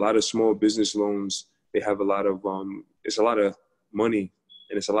lot of small business loans. They have a lot of it's a lot of money,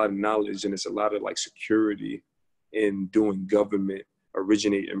 and it's a lot of knowledge, and it's a lot of like security in doing government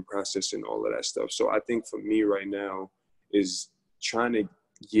originating process and all of that stuff. So I think for me right now is trying to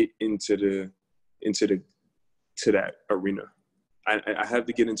get into that arena. I have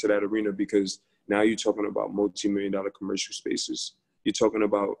to get into that arena because now you're talking about multi-million-dollar commercial spaces. You're talking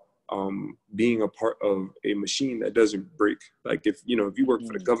about being a part of a machine that doesn't break. Like if you work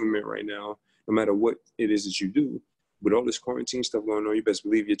for the government right now, no matter what it is that you do, with all this quarantine stuff going on, you best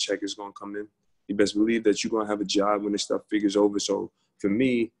believe your check is going to come in. You best believe that you're going to have a job when this stuff figures over. So for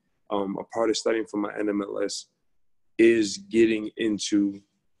me, a part of studying for my NMLS is getting into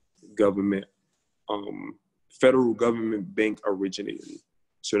government, federal government bank originating.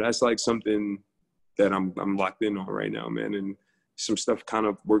 So that's like something that I'm locked in on right now, man. And some stuff kind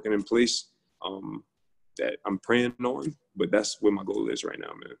of working in place that I'm praying on, but that's where my goal is right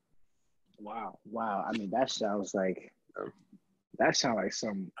now, man. Wow. I mean, that sounds like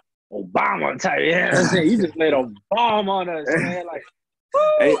some Obama type. You know what I'm saying? You just laid a bomb on us, man. Like,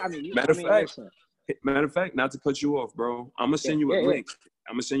 hey, matter of fact, not to cut you off, bro. I'm gonna send you a link.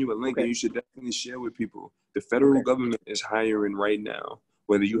 I'm gonna send you a link, and you should definitely share with people. The federal government is hiring right now,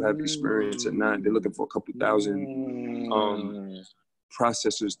 whether you have experience or not. They're looking for a couple thousand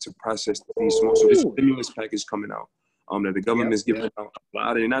processors to process these small. So this stimulus package coming out that the government is giving out a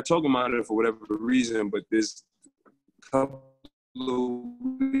lot. They're not talking about it for whatever reason, but there's a couple of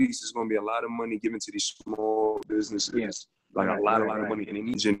weeks is going to be a lot of money given to these small businesses. Like a lot of money, and it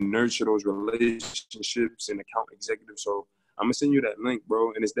needs you to nurture those relationships and account executives. So I'm gonna send you that link,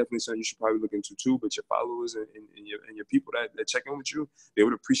 bro, and it's definitely something you should probably look into too. But your followers and your people that check in with you, they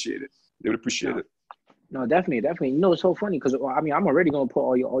would appreciate it. No, definitely. You know, it's so funny because I mean, I'm already gonna put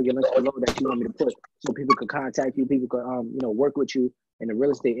all your links below that you want me to put, so people could contact you, people could work with you in the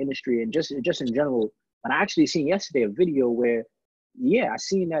real estate industry and just in general. But I actually seen yesterday a video where, I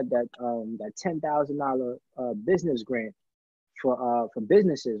seen that $10,000 business grant for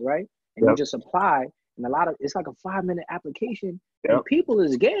businesses, right? And you just apply, and it's like a 5-minute application, and people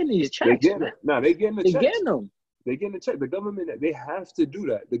is getting these checks. They're getting the checks. Getting them. They're getting the check. The government, they have to do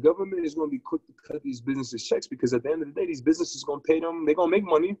that. The government is going to be quick to cut these businesses checks because at the end of the day, these businesses going to pay them. They're going to make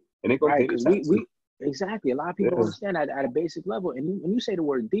money, and they're going to pay the taxes. exactly. A lot of people don't Yeah, understand that at a basic level. And when you say the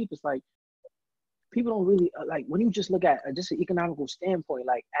word deep, it's like people don't really like when you just look at just an economical standpoint,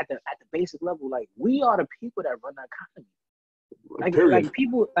 like at the basic level, like we are the people that run the economy. period.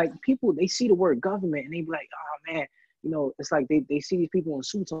 Like people, they see the word government and they be like, oh man, it's like they see these people in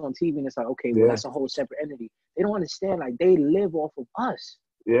suits on TV and it's like, okay, well Yeah, that's a whole separate entity. They don't understand like they live off of us.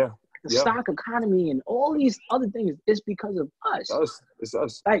 yeah, The yeah. stock economy and all these other things is because of It's us. us. It's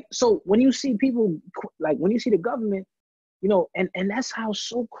us. Like so when you see people like when you see the government, and that's how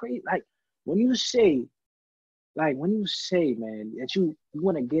so crazy. Like when you say man that you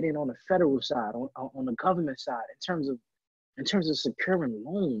want to get in on the federal side on the government side in terms of securing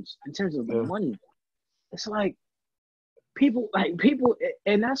loans, in terms of the Yeah. money, it's like people,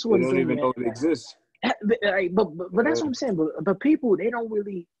 and that's They one don't thing, even man. know it exists. But that's what I'm saying. But people, they don't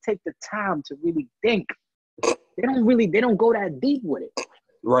really take the time to really think. They don't go that deep with it.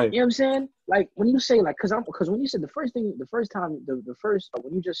 Right. You know what I'm saying? Like when you say like, because when you said the first when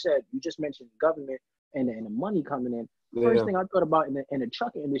you just mentioned government and the money coming in. First Yeah. thing I thought about in the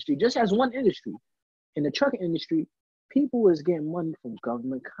trucking industry, just as one industry, in the trucking industry, people is getting money from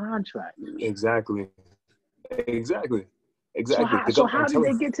government contracts. Exactly. Exactly. So Exactly. I'm how did telling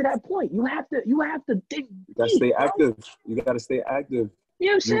they you, get to that point? You have to dig you gotta deep, stay bro. active. You gotta stay active. You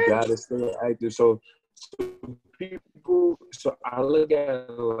know what I'm You saying? gotta stay active. So people. So I look at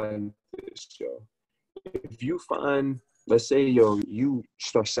it like this, yo. If you find, let's say, yo, you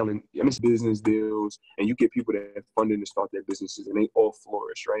start selling business deals and you get people that have funding to start their businesses and they all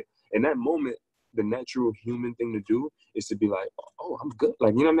flourish, right? In that moment, the natural human thing to do is to be like, oh, I'm good.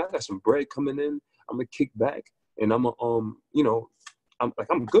 Like, you know what I mean? I got some bread coming in. I'm gonna kick back and I'm gonna,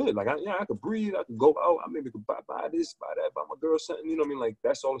 I'm good. Like, I could breathe. I could go out. I maybe could buy this, buy that, buy my girl something. You know what I mean? Like,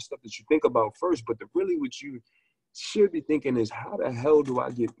 that's all the stuff that you think about first. But really what you should be thinking is, how the hell do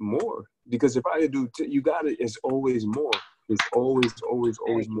I get more? Because if I do, you got it. It's always more. It's always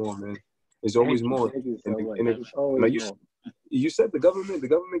Thank you. more, man. It's always more. Thank you And, so much. and, it, It's always like more. you said, the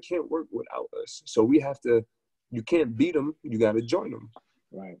government can't work without us. So we have to. You can't beat them. You got to join them.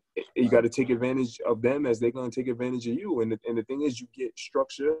 Right. You got Right. to take advantage of them as they're going to take advantage of you. And the thing is, you get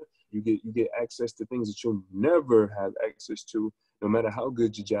structure. You get access to things that you'll never have access to, no matter how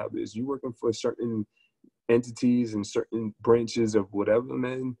good your job is. You working for certain entities and certain branches of whatever,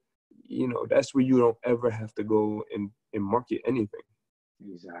 man, that's where you don't ever have to go and market anything,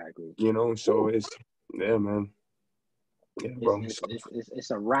 Exactly. so Whew. it's, yeah, man. Yeah, It's, bro. it's So, it's it's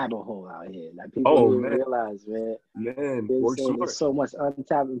it's a rabbit hole out here. Like people don't oh even man, realize, man. work There's smart. so much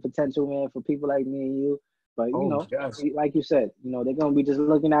untapped potential, man, for people like me and you. But Oh my gosh. like you said, they're gonna be just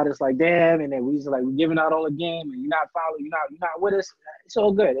looking at us like, damn, and then we just like we're giving out all the game, and you're not following, you're not with us. It's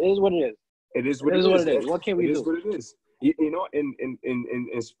all good. It is what it is. It is what It it is what is. it is. What can we It is do? what it is.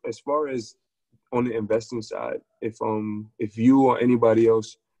 And as far as on the investing side, if you or anybody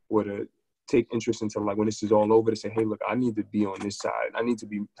else were to take interest into, like, when this is all over, to say, hey, look, I need to be on this side. I need to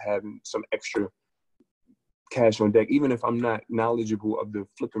be having some extra cash on deck, even if I'm not knowledgeable of the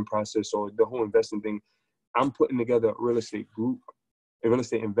flipping process or the whole investing thing. I'm putting together a real estate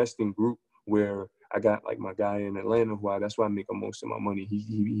investing group, where I got like my guy in Atlanta, that's why I make most of my money.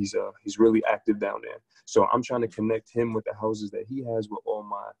 He's really active down there. So I'm trying to connect him with the houses that he has with all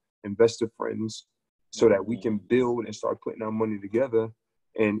my investor friends, so that we can build and start putting our money together.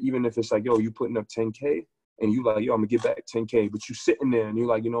 And even if it's like, yo, you putting up 10K and you like, yo, I'm gonna get back 10K, but you sitting there and you're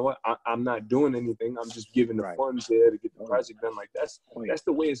like, you know what, I'm not doing anything. I'm just giving the Right. funds here to get the Oh, project done. Like, that's yeah.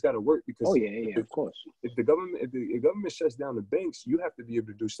 the way it's got to work. Oh Because yeah, yeah, of course. if the government shuts down the banks, you have to be able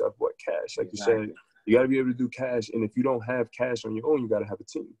to do stuff with cash. Like you said, Exactly. you got to be able to do cash. And if you don't have cash on your own, you got to have a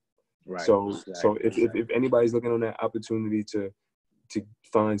team. Right. So Exactly. if anybody's looking on that opportunity to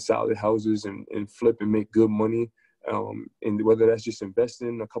find solid houses and flip and make good money, and whether that's just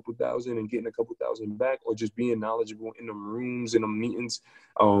investing a couple thousand and getting a couple thousand back, or just being knowledgeable in the rooms and the meetings,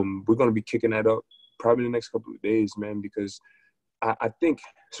 we're gonna be kicking that up probably the next couple of days, man. Because I think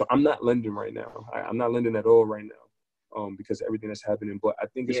so. I'm not lending right now. I'm not lending at all right now, because of everything that's happening. But I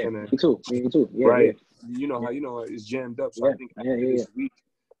think it's Yeah, gonna, me too. Me too. Yeah, right. You know how it's jammed up. So I yeah, think yeah, after yeah,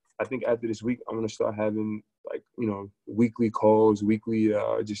 yeah. this week, I'm gonna start having, like, weekly calls, weekly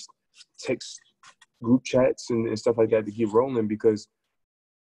just text group chats and stuff like that to keep rolling. Because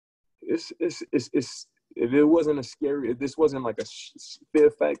if it wasn't if this wasn't like a fear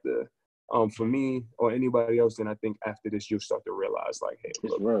factor, for me or anybody else, then I think after this you'll start to realize, like, hey,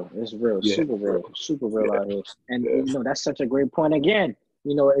 It's look, real. It's real. yeah, Super real yeah, out here. And yeah, that's such a great point again.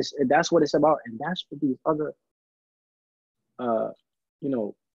 That's what it's about, and that's what these other uh, you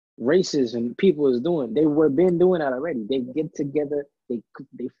know, races and people is doing. They were been doing that already. They get together. They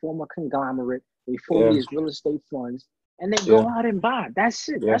form a conglomerate. They form these real estate funds, and they go out and buy. That's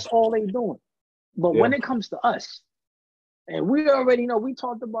it. That's all they doing. But when it comes to us, and we already know, we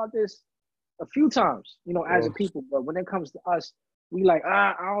talked about this a few times, you know, as a people. But when it comes to us, we like,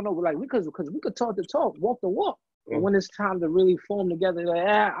 I don't know, like because we could talk the talk, walk the walk. But when it's time to really form together, like,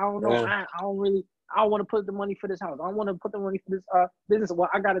 I don't know, I don't want to put the money for this house. I don't want to put the money for this business. Well,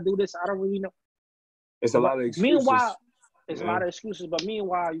 I got to do this. I don't really know. It's a lot of excuses. Meanwhile, it's a lot of excuses. But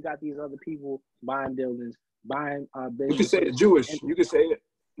meanwhile, you got these other people buying buildings, buying businesses. You can say it Jewish. You can say it.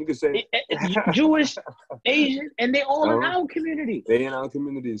 You can say it. Jewish, Asian, and they all in our community. They in our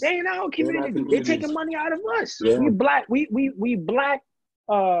communities. They in our community. They taking money out of us. Yeah. We black. We black.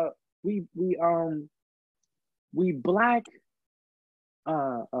 We black.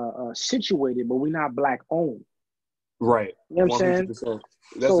 Situated, but we're not black owned. Right. You know what I'm saying? That's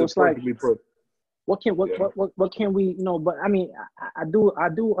so it's like, what can we, you know? But I mean, I do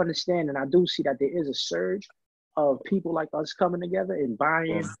understand, and I do see that there is a surge of people like us coming together and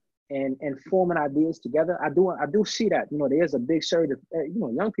buying and forming ideas together. I do see that. You know, there's a big surge of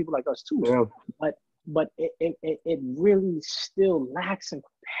young people like us too. Yeah. But it really still lacks in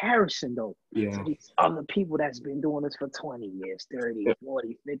comparison though to these other people that's been doing this for 20 years, 30,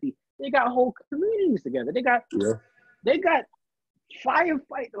 40, 50. They got whole communities together. They got fire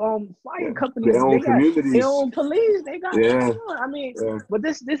companies. Their own communities. Their own police. They got I mean, but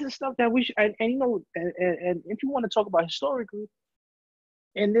this is stuff that we should and you know and if you want to talk about historically,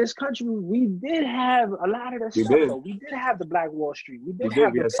 in this country, we did have a lot of that stuff. Though. We did have the Black Wall Street. We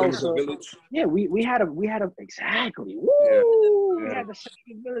had the Tulsa. Yeah, we had a exactly. Woo! Yeah. We had the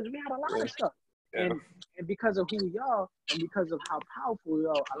Central Village. We had a lot of stuff. Yeah. And because of who we are, and because of how powerful we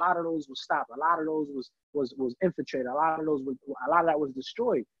are, a lot of those was stopped. A lot of those was infiltrated. A lot of that was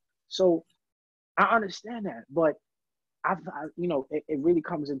destroyed. So I understand that, but it really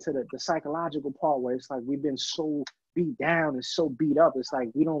comes into the psychological part where it's like we've been so beat down and so beat up. It's like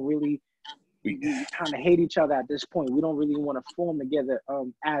we don't really, we kind of hate each other at this point. We don't really want to form together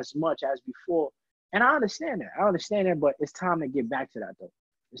as much as before. And I understand that, but it's time to get back to that though.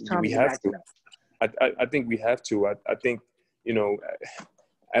 It's time to get back to that. I think we have to. I think, you know,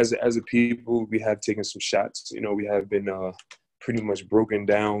 as a people, we have taken some shots. You know, we have been pretty much broken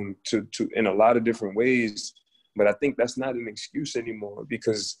down to in a lot of different ways. But I think that's not an excuse anymore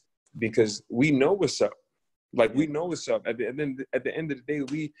because we know what's up. Like we know what's up. At the end of the day,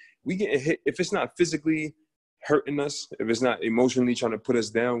 we get hit. If it's not physically hurting us, if it's not emotionally trying to put us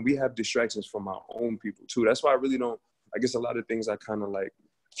down, we have distractions from our own people too. That's why I really don't. I guess a lot of things I kind of like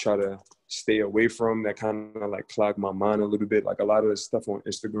try to stay away from that kind of like clog my mind a little bit. Like a lot of the stuff on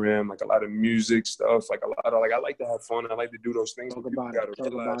Instagram, like a lot of music stuff, like a lot of I like to have fun. I like to do those things. Talk about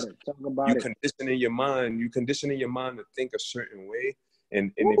it. Conditioning your mind. You conditioning your mind to think a certain way.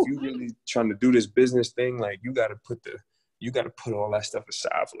 And if you really trying to do this business thing, like you got to put all that stuff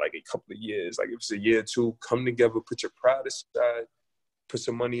aside for like a couple of years. Like if it's a year or two, come together, put your pride aside, put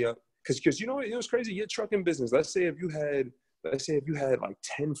some money up. Cause you know it was crazy. Your trucking business. Let's say if you had like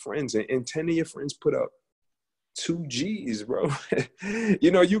 10 friends and 10 of your friends put up 2 G's, bro.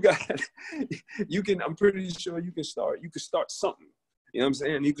 You know, I'm pretty sure you can start something. You know what I'm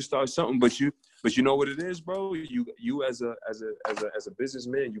saying? You can start something, but you know what it is, bro? You as a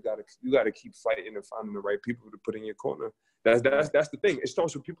businessman, you gotta keep fighting and finding the right people to put in your corner. That's the thing. It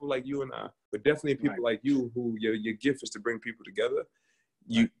starts with people like you and I, but definitely people like you who your gift is to bring people together.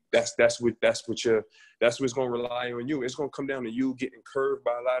 That's what's gonna rely on you. It's gonna come down to you getting curved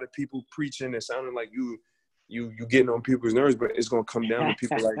by a lot of people preaching and sounding like you getting on people's nerves, but it's gonna come down to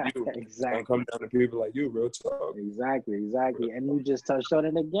people like you. Exactly. It's gonna come down to people like you, real talk. Exactly. And you just touched on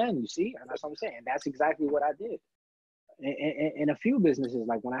it again. You see, and that's what I'm saying. That's exactly what I did in a few businesses.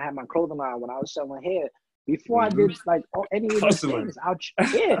 Like when I had my clothing line, when I was selling hair. Before I did like any of these things,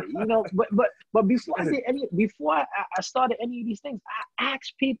 but before I started any of these things, I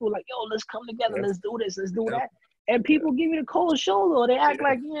asked people like, "Yo, let's come together, let's do this, let's do that." And people give you the cold shoulder, or they act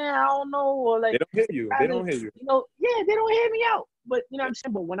like, "Yeah, I don't know," or like they don't hear you. They don't hear you. You know, they don't hear me out. But you know what I'm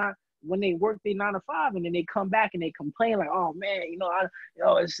saying. But when they work their 9 to 5 and then they come back and they complain like, "Oh man,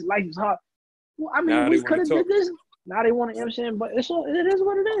 it's life is hard." Well, I mean, we could have did this. Now they want to, you know what I'm saying. But it is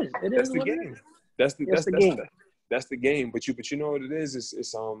what it is. That's the game. That's the game. That's the game. But you know what it is?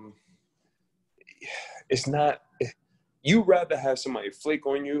 It's not. You rather have somebody flake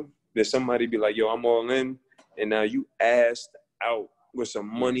on you than somebody be like, "Yo, I'm all in," and now you asked out with some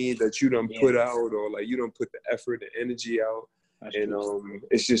money that you done put out, or like you don't put the effort and energy out. That's true.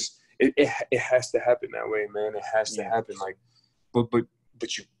 It's just it has to happen that way, man. It has to happen. Like, but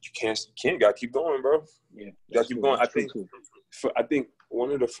you can't gotta keep going, bro. Yeah, you gotta keep going. I think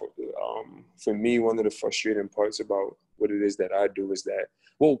for me, one of the frustrating parts about what it is that I do is that,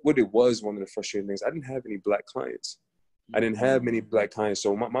 well, what it was, one of the frustrating things, I didn't have any Black clients. I didn't have many Black clients.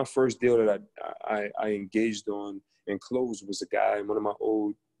 So my first deal that I engaged on and closed was a guy, one of my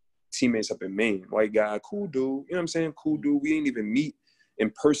old teammates up in Maine, white guy, cool dude, you know what I'm saying? Cool dude. We didn't even meet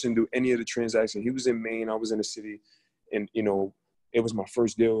in person, do any of the transactions. He was in Maine, I was in the city, and, you know, it was my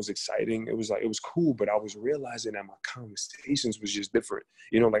first deal. It was exciting. It was like, it was cool, but I was realizing that my conversations was just different.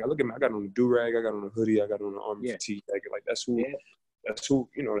 You know, like I look at me, I got on a do-rag, I got on a hoodie, I got on an army fatigue jacket. Like that's who,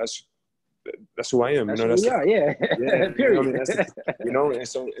 you know, that's who I am. That's you know, who we are. Yeah. yeah. Period. You know, I mean, that's the, you know, and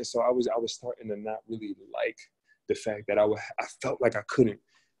so I was starting to not really like the fact that I felt like I couldn't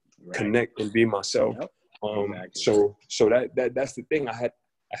connect and be myself. Yep. So that's the thing. I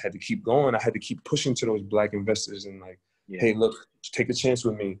had to keep going. I had to keep pushing to those Black investors and like, hey, look, take a chance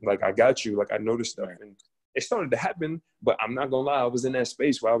with me. Like, I got you. Like, I know this stuff. And it started to happen, but I'm not going to lie. I was in that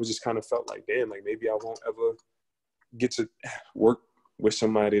space where I was just kind of felt like, damn, like maybe I won't ever get to work with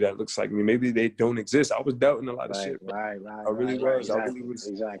somebody that looks like me. Maybe they don't exist. I was doubting a lot of shit. Right. I really was. Exactly. I really was.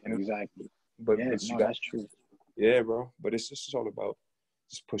 Exactly. But Yeah, you no, got, that's true. yeah, bro. But it's just all about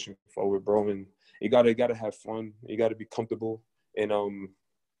just pushing forward, bro. And you gotta have fun. You gotta be comfortable. And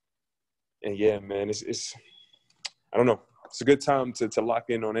yeah, man, it's I don't know. It's a good time to lock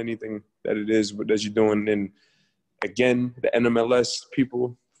in on anything that it is that you're doing. And again, the NMLS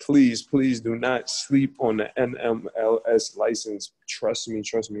people, please do not sleep on the NMLS license. Trust me,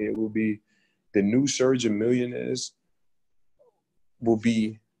 it will be the new surge of millionaires will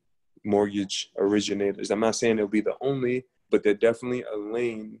be mortgage originators. I'm not saying it'll be the only, but they're definitely a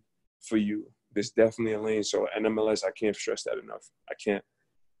lane for you. There's definitely a lane. So NMLS, I can't stress that enough. I can't.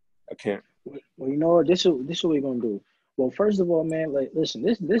 Well, you know what? This is what we're gonna do. Well, first of all, man, like, listen,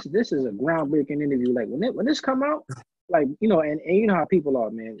 this is a groundbreaking interview. Like, when this come out, like, you know, and you know how people are,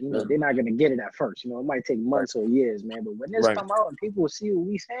 man. You know, they're not gonna get it at first. You know, it might take months or years, man. But when this come out and people will see what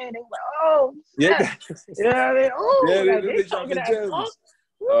we saying, they like, oh, yeah, you know what I mean? Oh, yeah, like they talking that talk.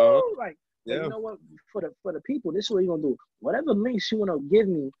 Woo! Like, you know what? For the people, this is what you're gonna do. Whatever links you wanna give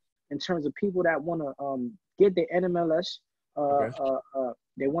me in terms of people that wanna get the NMLS,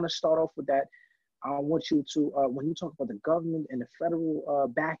 they wanna start off with that. I want you to, when you talk about the government and the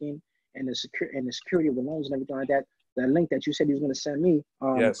federal backing and the security of the loans and everything like that, that link that you said you was going to send me,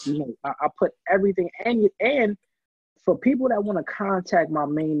 you know, I put everything, and for people that want to contact my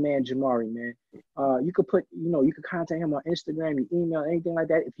main man, Jamari, man, you could contact him on Instagram, your email, anything like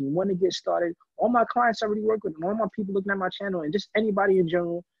that. If you want to get started, all my clients I already work with, and all my people looking at my channel, and just anybody in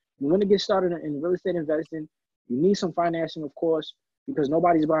general, you want to get started in real estate investing, you need some financing, of course, because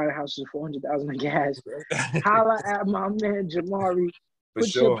nobody's buying houses for $400,000 of gas. Holla at my man Jamari.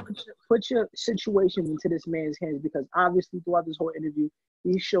 Put your situation into this man's hands, because obviously throughout this whole interview,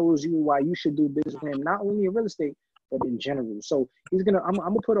 he shows you why you should do business with him, not only in real estate, but in general. So I'm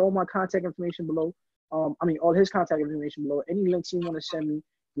gonna put all my contact information below. All his contact information below. Any links you want to send me,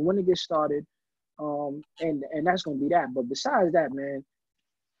 you want to get started, and that's gonna be that. But besides that, man,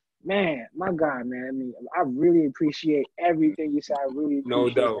 my God, man. I mean, I really appreciate everything you said. I really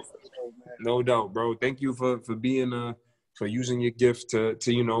appreciate No doubt, bro. Thank you for being for using your gift to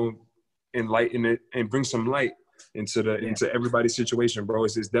you know, enlighten it and bring some light into everybody's situation, bro.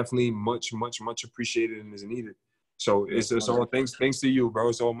 It's definitely much appreciated and is needed. So it's all thanks to you, bro.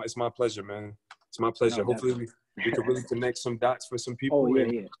 It's my pleasure, man. It's my pleasure. No, hopefully we can really connect some dots for some people. Oh,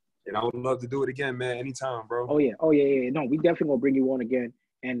 yeah, and I would love to do it again, man. Anytime, bro. Oh yeah. No, we definitely gonna bring you on again.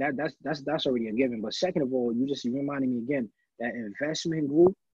 And that's already a given. But second of all, you reminded me again that investment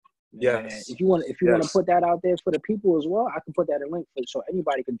group. Man, if you want to put that out there for the people as well, I can put that in link for so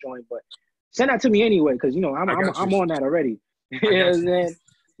anybody can join. But send that to me anyway, because you know I'm on that already. You know what I'm saying?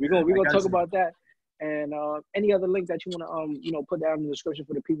 We're gonna talk about that. And any other link that you want to put down in the description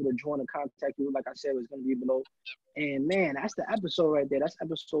for the people to join and contact you, like I said, is gonna be below. And man, that's the episode right there. That's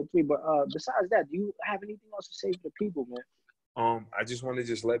episode 3. But besides that, do you have anything else to say for the people, man? I just want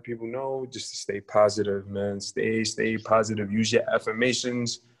to let people know just to stay positive, man. Stay positive. Use your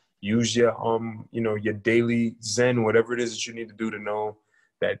affirmations. Use your your daily Zen, whatever it is that you need to do to know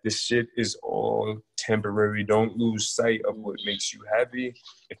that this shit is all temporary. Don't lose sight of what makes you happy.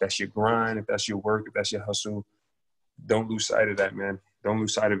 If that's your grind, if that's your work, if that's your hustle, don't lose sight of that, man. Don't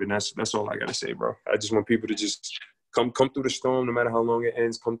lose sight of it. And that's all I gotta say, bro. I just want people to just come through the storm, no matter how long it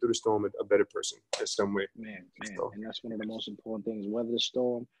ends. Come through the storm a better person in some way. Man, so. And that's one of the most important things. Weather the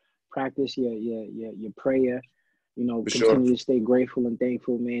storm, practice your prayer, For sure. continue to stay grateful and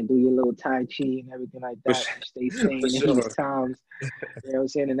thankful, man. Do your little Tai Chi and everything like For that. sure. Stay For sane in sure. these times. You know what I'm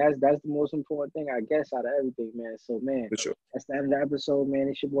saying? And that's the most important thing, I guess, out of everything, man. So, man, For sure. that's the end of the episode, man.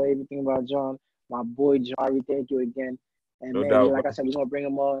 It's your boy, Everything About John. My boy, Jamari, thank you again. And, No man, yeah, doubt, like bro. I said, we're going to bring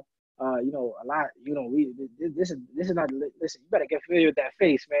him on. A lot, this is not, listen, you better get familiar with that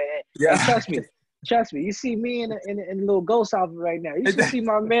face, man. Yeah. And trust me, you see me in the little ghost outfit right now. You should see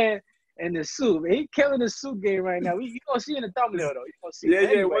my man in the suit, man. He killing the suit game right now. You gonna see in the thumbnail though. You gonna see. Yeah, But yeah.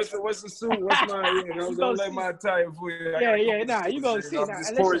 anyway, What's the suit? What's my? Yeah, don't let my attire for you. I gotta go with nah. the You suit, gonna man. see I'm now. just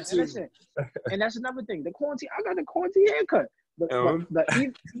And listen, quarantined. and that's another thing. The quarantine. I got the quarantine haircut, but Um,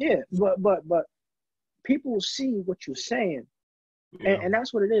 but people see what you're saying, yeah. and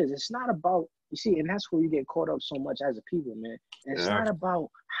that's what it is. It's not about, you see, and that's where you get caught up so much as a people, man. And it's not about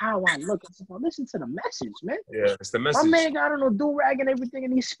how I look. It's about listen to the message, man. Yeah, it's the My message. man got on a do-rag and everything,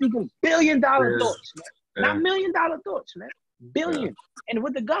 and he's speaking billion-dollar thoughts, man. Not $1,000,000 thoughts, man. Billion. Yeah. And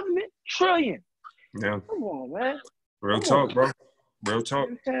with the government, trillion. Yeah. Come on, man. Real talk, bro. Real talk.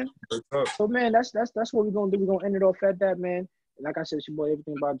 You know what I'm saying? Real talk. So, man, that's what we're gonna do. We're gonna end it off at that, man. And like I said, it's your boy,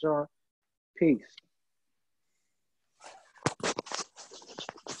 Everything About John. Peace.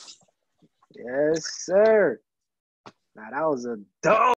 Yes, sir. Now that was a dope.